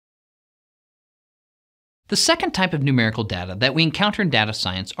The second type of numerical data that we encounter in data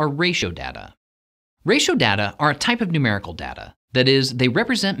science are ratio data. Ratio data are a type of numerical data. That is, they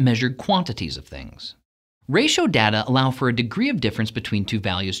represent measured quantities of things. Ratio data allow for a degree of difference between two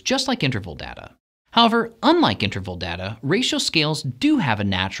values, just like interval data. However, unlike interval data, ratio scales do have a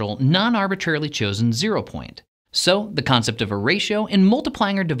natural, non-arbitrarily chosen 0 point. So, the concept of a ratio in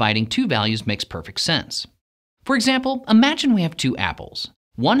multiplying or dividing two values makes perfect sense. For example, imagine we have two apples.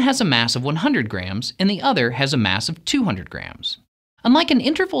 One has a mass of 100 grams and the other has a mass of 200 grams. Unlike an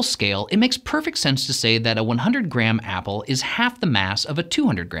interval scale, it makes perfect sense to say that a 100-gram apple is half the mass of a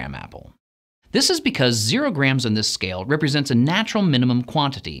 200-gram apple. This is because 0 grams on this scale represents a natural minimum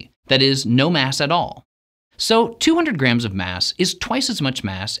quantity, that is, no mass at all. So 200 grams of mass is twice as much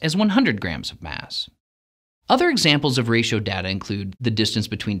mass as 100 grams of mass. Other examples of ratio data include the distance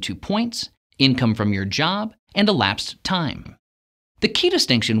between 2 points, income from your job, and elapsed time. The key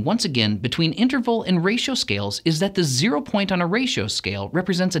distinction, once again, between interval and ratio scales is that the 0 point on a ratio scale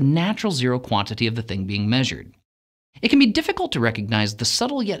represents a natural zero quantity of the thing being measured. It can be difficult to recognize the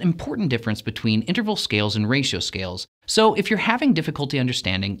subtle yet important difference between interval scales and ratio scales, so if you're having difficulty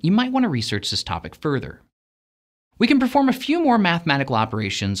understanding, you might want to research this topic further. We can perform a few more mathematical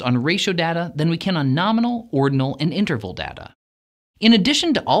operations on ratio data than we can on nominal, ordinal, and interval data. In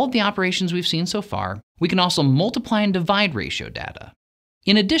addition to all of the operations we've seen so far, we can also multiply and divide ratio data.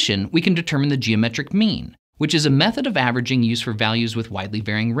 In addition, we can determine the geometric mean, which is a method of averaging used for values with widely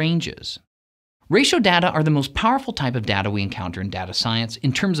varying ranges. Ratio data are the most powerful type of data we encounter in data science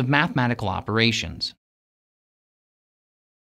in terms of mathematical operations.